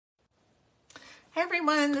Hey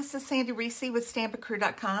everyone, this is Sandy Reese with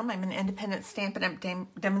StampACrew.com. I'm an independent Stampin' Up!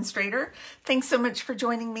 Demonstrator. Thanks so much for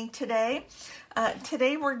joining me today.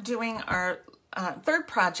 Today we're doing our third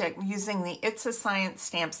project using the It's a Science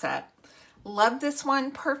stamp set. Love this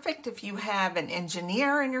one. Perfect if you have an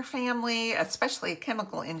engineer in your family, especially a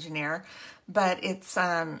chemical engineer. But it's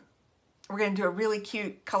we're going to do a really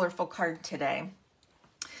cute, colorful card today.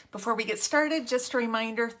 Before we get started, just a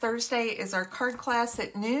reminder, Thursday is our card class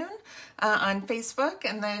at noon on Facebook,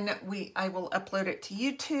 and then I will upload it to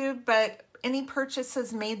YouTube, but any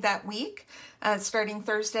purchases made that week, starting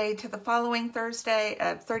Thursday to the following Thursday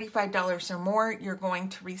at $35 or more, you're going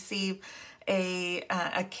to receive a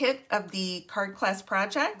kit of the card class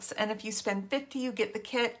projects, and if you spend $50, you get the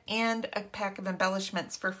kit and a pack of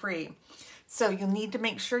embellishments for free. So you'll need to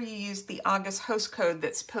make sure you use the August Host Code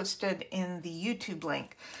that's posted in the YouTube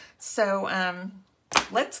link. So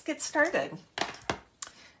let's get started.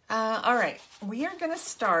 All right, we are going to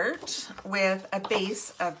start with a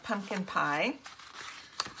base of pumpkin pie.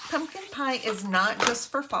 Pumpkin pie is not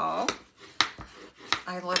just for fall.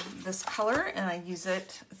 I love this color and I use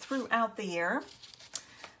it throughout the year.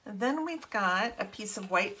 And then we've got a piece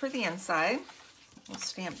of white for the inside. We'll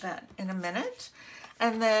stamp that in a minute.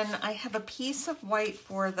 And then I have a piece of white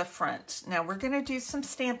for the front. Now we're going to do some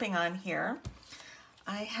stamping on here.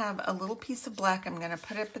 I have a little piece of black. I'm going to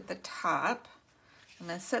put it at the top. I'm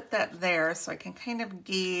going to set that there so I can kind of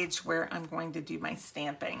gauge where I'm going to do my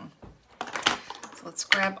stamping. So let's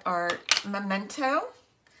grab our memento.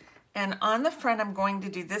 And on the front, I'm going to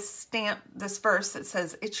do this stamp, this verse that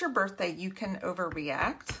says, "It's your birthday, you can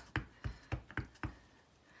overreact."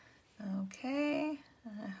 Okay.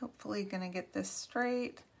 Hopefully gonna get this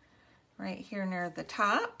straight right here near the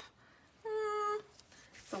top.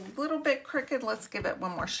 It's a little bit crooked. Let's give it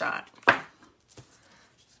one more shot.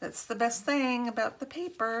 That's the best thing about the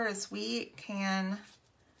paper is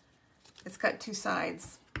it's got two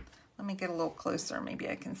sides. Let me get a little closer. Maybe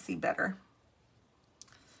I can see better.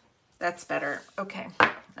 That's better. Okay,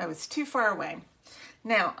 I was too far away.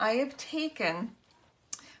 Now I have taken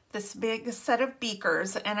this big set of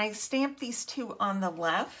beakers and I stamped these two on the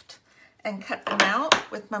left and cut them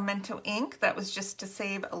out with Memento ink. That was just to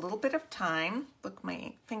save a little bit of time. Look,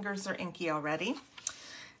 my fingers are inky already.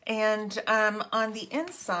 And on the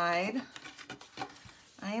inside,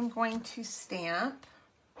 I am going to stamp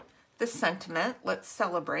the sentiment, "Let's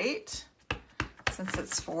celebrate," since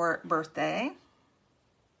it's for birthday.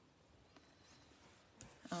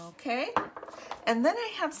 Okay, and then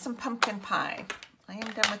I have some pumpkin pie. I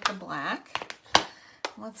am done with the black.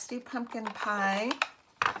 Let's do pumpkin pie.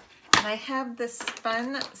 And I have this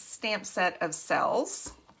fun stamp set of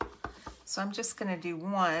cells. So I'm just going to do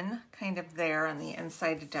one kind of there on the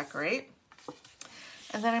inside to decorate.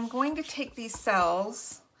 And then I'm going to take these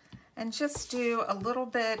cells and just do a little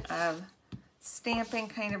bit of stamping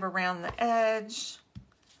kind of around the edge.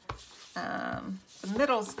 The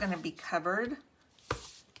middle's going to be covered,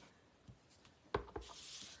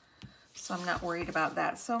 so I'm not worried about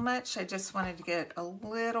that so much. I just wanted to get a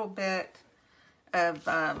little bit of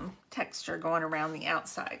texture going around the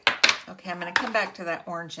outside. Okay, I'm going to come back to that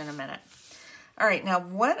orange in a minute. All right, now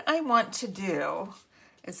what I want to do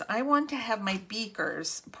is I want to have my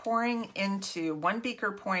beakers pouring into, one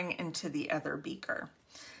beaker pouring into the other beaker.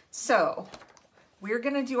 So we're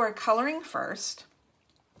going to do our coloring first.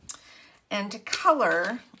 And to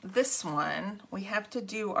color this one, we have to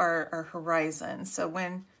do our horizon. So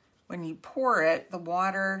when you pour it, the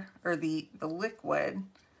water or the liquid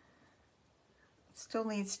still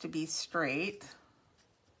needs to be straight.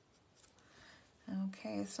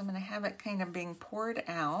 Okay, so I'm going to have it kind of being poured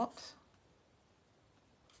out.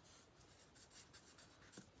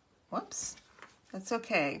 Whoops, that's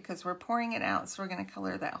okay because we're pouring it out, so we're going to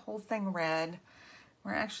color that whole thing red.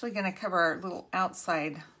 We're actually going to cover our little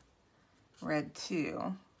outside red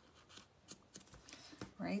too,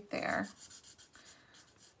 right there.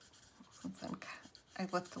 I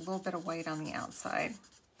left a little bit of white on the outside.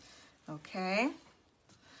 Okay,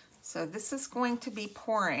 so this is going to be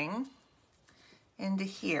pouring into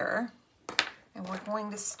here, and we're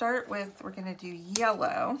going to start with, we're going to do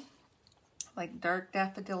yellow, like Dark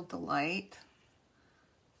Daffodil Delight.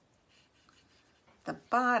 The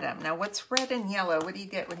bottom, now what's red and yellow? What do you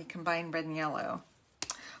get when you combine red and yellow?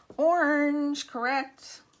 Orange,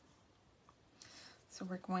 correct. So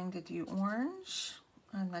we're going to do orange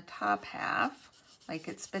on the top half, like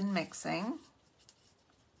it's been mixing.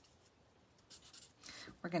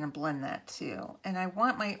 We're going to blend that too. And I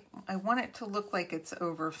want it to look like it's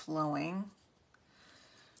overflowing.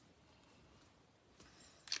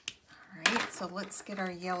 All right, so let's get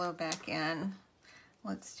our yellow back in.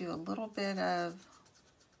 Let's do a little bit of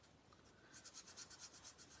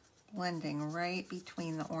blending right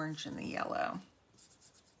between the orange and the yellow.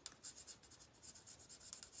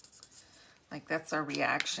 Like that's our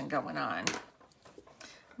reaction going on.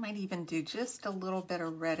 Might even do just a little bit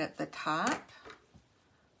of red at the top.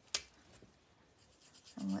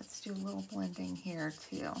 And let's do a little blending here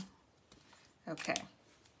too. Okay.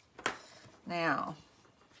 Now,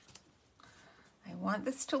 I want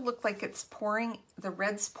this to look like it's pouring, the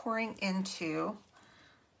red's pouring into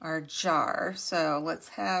our jar. So let's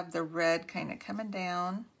have the red kind of coming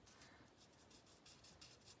down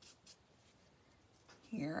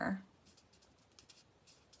here.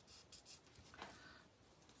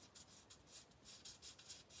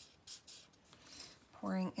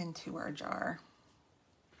 Pouring into our jar.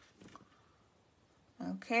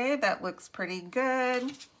 Okay, that looks pretty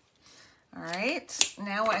good. All right,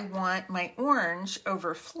 now I want my orange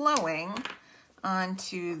overflowing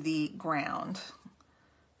onto the ground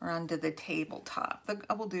or onto the tabletop.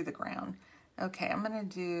 I will do the ground. Okay, I'm gonna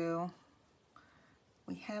do,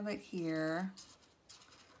 we have it here.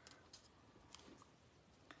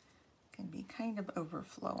 It can be kind of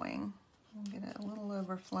overflowing. I'll get it a little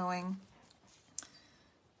overflowing.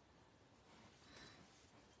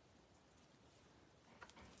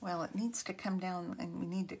 Well, it needs to come down and we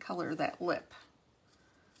need to color that lip.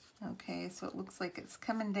 Okay, so it looks like it's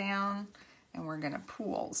coming down and we're gonna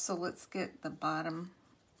pool. So let's get the bottom,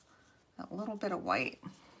 a little bit of white.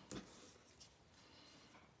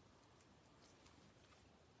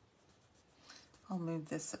 I'll move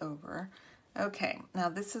this over. Okay, now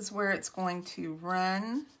this is where it's going to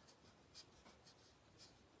run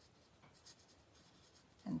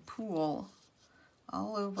and pool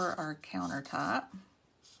all over our countertop.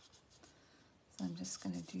 I'm just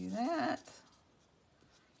going to do that.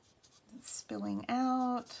 It's spilling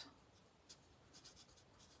out.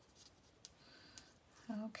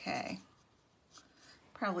 Okay.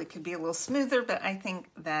 Probably could be a little smoother, but I think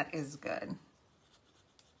that is good.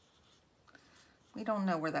 We don't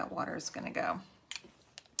know where that water is going to go.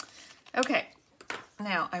 Okay.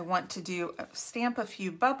 Now I want to stamp a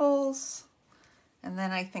few bubbles, and then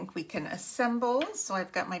I think we can assemble. So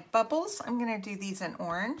I've got my bubbles. I'm going to do these in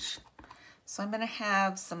orange. So I'm going to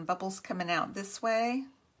have some bubbles coming out this way,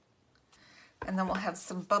 and then we'll have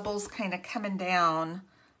some bubbles kind of coming down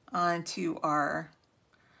onto our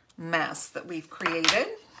mess that we've created.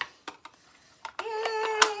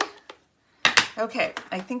 Yay! Okay,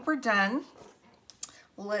 I think we're done.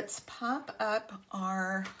 Let's pop up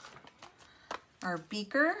our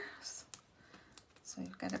beakers. So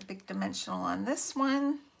we've got a big dimensional on this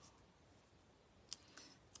one.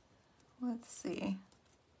 Let's see.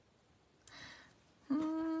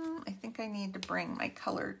 I think I need to bring my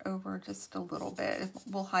color over just a little bit.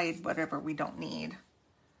 We'll hide whatever we don't need.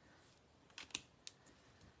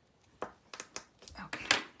 Okay.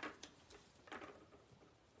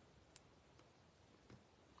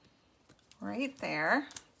 Right there.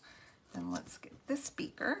 Then let's get this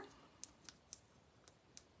beaker.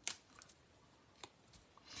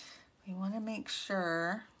 We want to make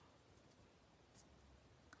sure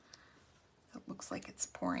it looks like it's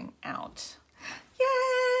pouring out.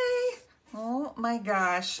 Yay! Oh my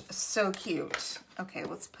gosh, so cute. Okay,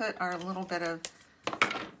 let's put our little bit of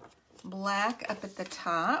black up at the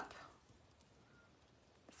top.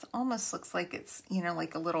 It almost looks like it's, you know,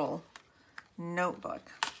 like a little notebook.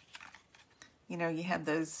 You know, you have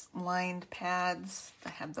those lined pads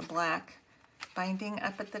that have the black binding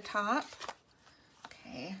up at the top.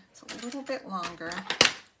 Okay, it's a little bit longer.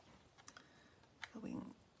 So we can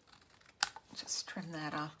just trim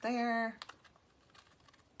that off there.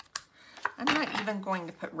 I'm not even going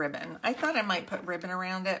to put ribbon. I thought I might put ribbon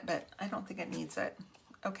around it, but I don't think it needs it.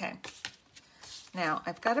 Okay. Now,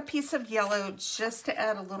 I've got a piece of yellow just to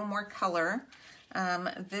add a little more color.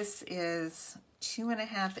 This is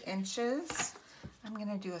 2.5 inches. I'm going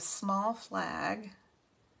to do a small flag.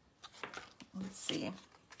 Let's see.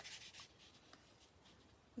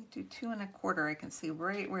 We do 2 1/4. I can see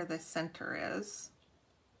right where the center is.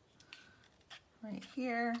 Right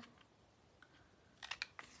here.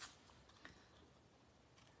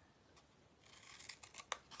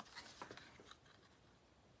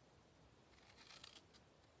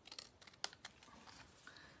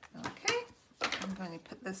 Okay, I'm going to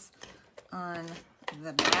put this on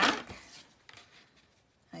the back.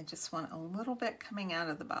 I just want a little bit coming out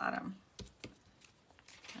of the bottom.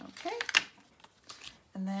 Okay,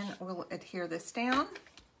 and then we'll adhere this down.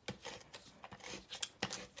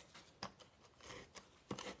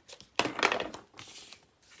 I'm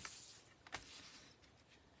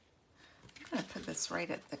going to put this this right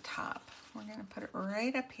at the top. We're going to put it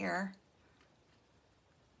right up here.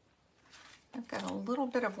 I've got a little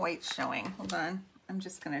bit of white showing. Hold on. I'm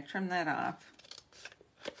just going to trim that off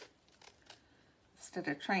instead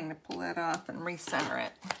of trying to pull that off and recenter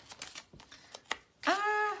it.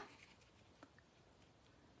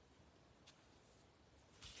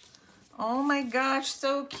 Oh my gosh,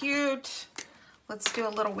 so cute. Let's do a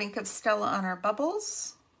little wink of Stella on our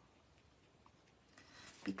bubbles,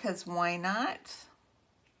 because why not?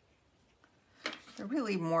 They're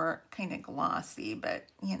really more kind of glossy, but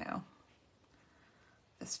you know,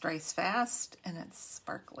 this dries fast and it's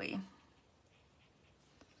sparkly.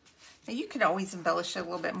 Now you could always embellish it a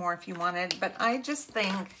little bit more if you wanted, but I just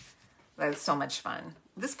think that it's so much fun.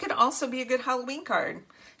 This could also be a good Halloween card.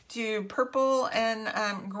 Do purple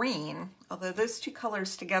and green, although those two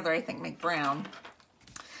colors together I think make brown.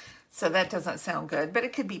 So that doesn't sound good, but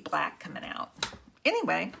it could be black coming out.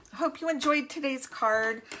 Anyway, I hope you enjoyed today's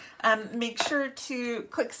card. Make sure to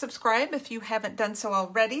click subscribe if you haven't done so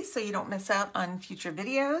already so you don't miss out on future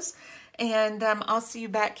videos. And I'll see you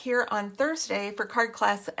back here on Thursday for card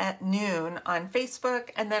class at noon on Facebook,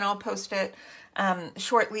 and then I'll post it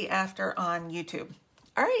shortly after on YouTube.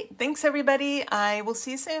 All right, thanks everybody. I will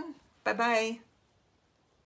see you soon. Bye-bye.